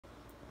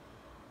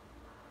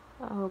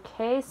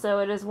Okay, so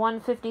it is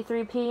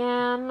 1:53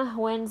 p.m.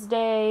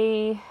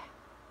 Wednesday,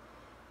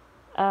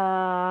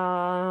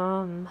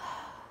 February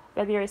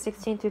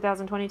 16th,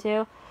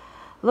 2022.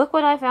 Look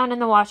what I found in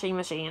the washing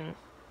machine.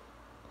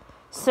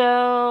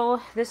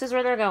 So, this is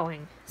where they're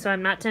going, so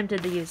I'm not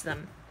tempted to use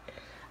them.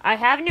 I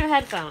have new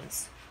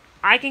headphones.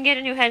 I can get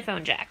a new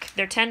headphone jack.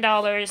 They're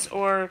 $10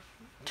 or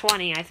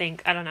 $20, I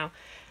think. I don't know.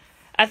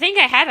 I think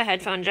I have a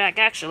headphone jack,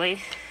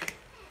 actually.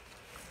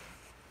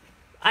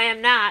 I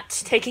am not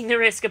taking the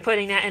risk of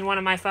putting that in one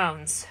of my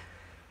phones.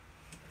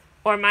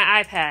 Or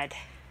my iPad.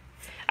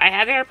 I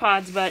have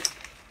AirPods, but,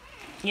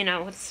 you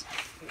know, it's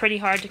pretty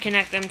hard to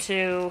connect them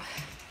to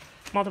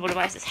multiple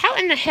devices. How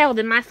in the hell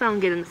did my phone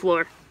get in the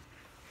floor?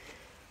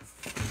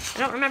 I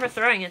don't remember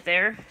throwing it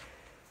there.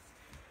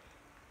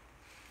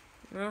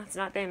 Well, it's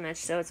not damaged,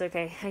 so it's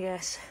okay, I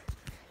guess.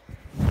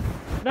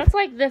 That's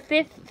like the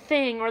fifth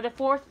thing, or the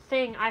fourth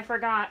thing I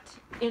forgot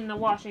in the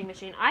washing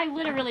machine. I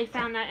literally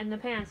found that in the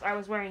pants I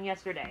was wearing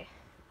yesterday.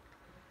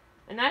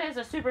 And that is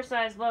a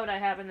supersized load I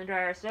have in the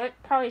dryer, so it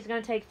probably is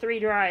going to take 3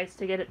 dries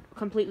to get it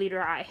completely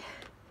dry.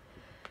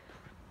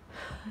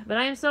 But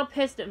I am so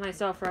pissed at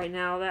myself right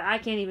now that I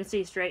can't even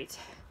see straight.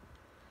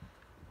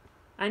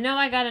 I know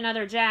I got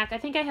another jack. I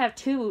think I have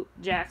 2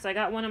 jacks. I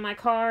got one in my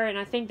car, and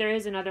I think there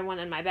is another one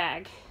in my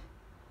bag.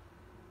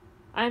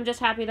 I'm just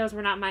happy those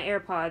were not my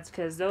AirPods,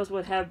 because those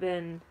would have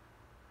been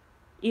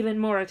even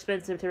more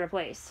expensive to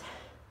replace.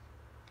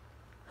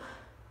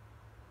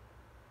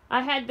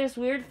 I had this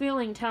weird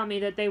feeling tell me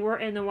that they were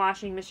in the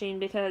washing machine,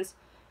 because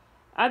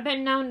I've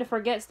been known to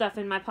forget stuff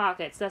in my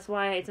pockets. That's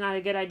why it's not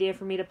a good idea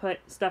for me to put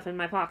stuff in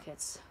my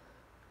pockets.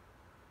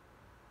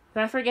 If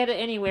I forget it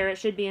anywhere, it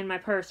should be in my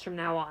purse from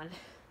now on.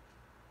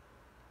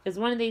 Because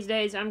one of these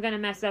days, I'm going to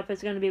mess up,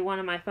 it's going to be one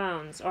of my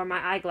phones, or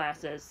my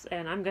eyeglasses,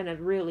 and I'm going to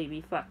really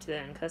be fucked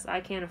then, because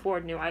I can't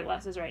afford new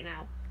eyeglasses right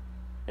now.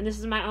 And this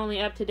is my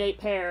only up-to-date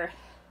pair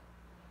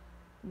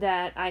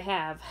that I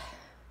have.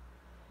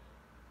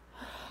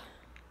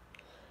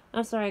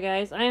 I'm sorry,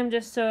 guys. I am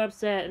just so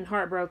upset and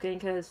heartbroken,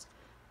 because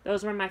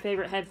those were my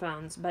favorite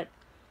headphones, but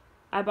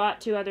I bought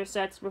 2 other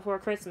sets before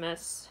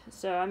Christmas,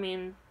 so, I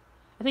mean,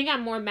 I think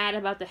I'm more mad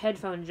about the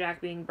headphone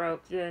jack being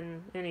broke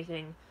than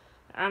anything.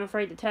 I'm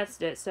afraid to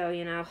test it, so,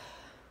 you know,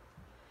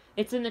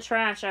 it's in the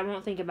trash. I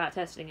won't think about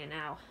testing it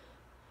now.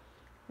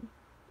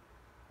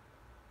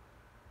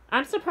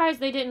 I'm surprised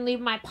they didn't leave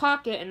my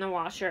pocket in the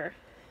washer.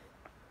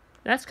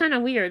 That's kind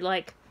of weird.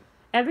 Like,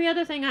 every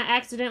other thing I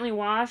accidentally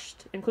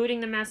washed,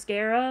 including the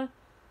mascara,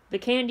 the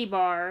candy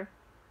bar,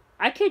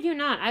 I kid you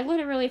not, I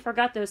literally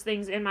forgot those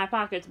things in my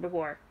pockets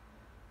before.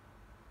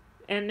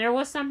 And there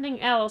was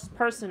something else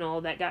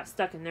personal that got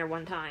stuck in there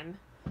one time.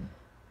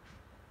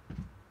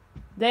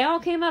 They all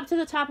came up to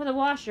the top of the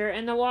washer,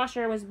 and the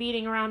washer was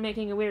beating around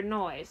making a weird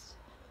noise.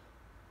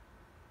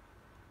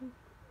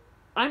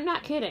 I'm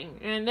not kidding.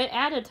 And it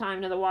added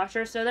time to the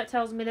washer, so that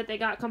tells me that they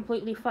got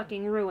completely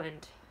fucking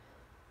ruined.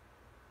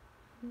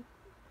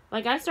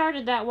 Like, I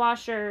started that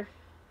washer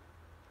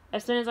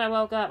as soon as I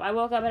woke up. I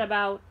woke up at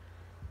about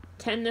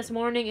 10 this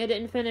morning. It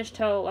didn't finish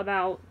till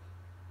about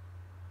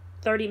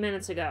 30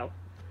 minutes ago.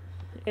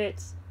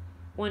 It's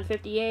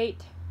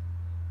 1:58.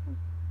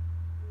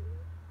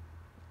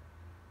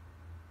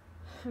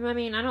 I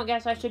mean, I don't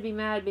guess I should be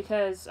mad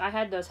because I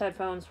had those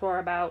headphones for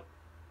about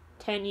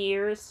 10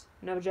 years.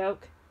 No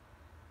joke.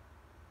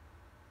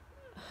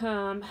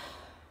 I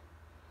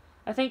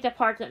think the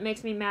part that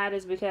makes me mad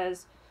is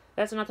because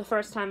that's not the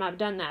first time I've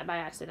done that by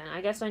accident.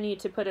 I guess I need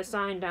to put a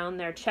sign down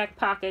there. Check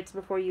pockets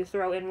before you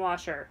throw in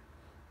washer.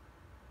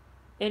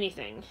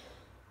 Anything.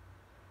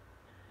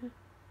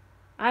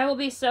 I will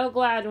be so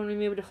glad when we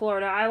move to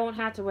Florida. I won't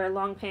have to wear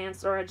long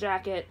pants or a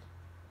jacket.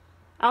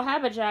 I'll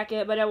have a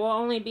jacket, but it will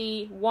only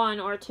be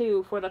 1 or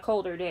 2 for the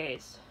colder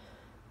days.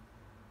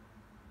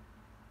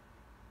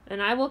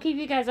 And I will keep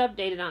you guys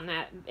updated on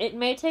that. It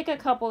may take a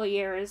couple of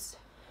years,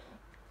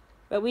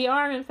 but we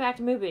are in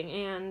fact moving,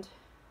 and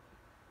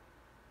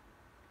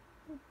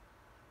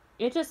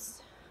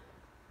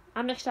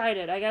I'm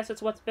excited. I guess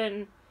it's what's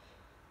been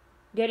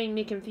getting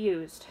me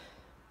confused.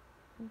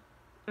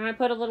 And I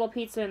put a little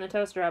pizza in the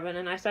toaster oven,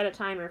 and I set a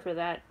timer for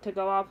that to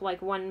go off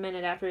like 1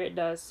 minute after it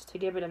does, to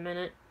give it a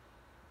minute.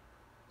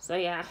 So,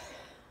 yeah.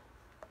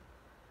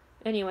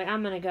 Anyway,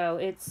 I'm gonna go.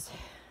 It's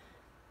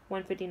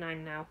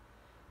 1:59 now.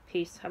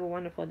 Peace. Have a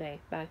wonderful day.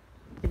 Bye.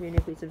 If you're new,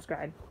 please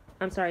subscribe.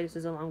 I'm sorry this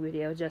is a long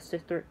video, just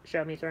to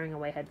show me throwing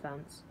away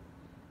headphones.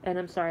 And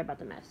I'm sorry about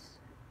the mess.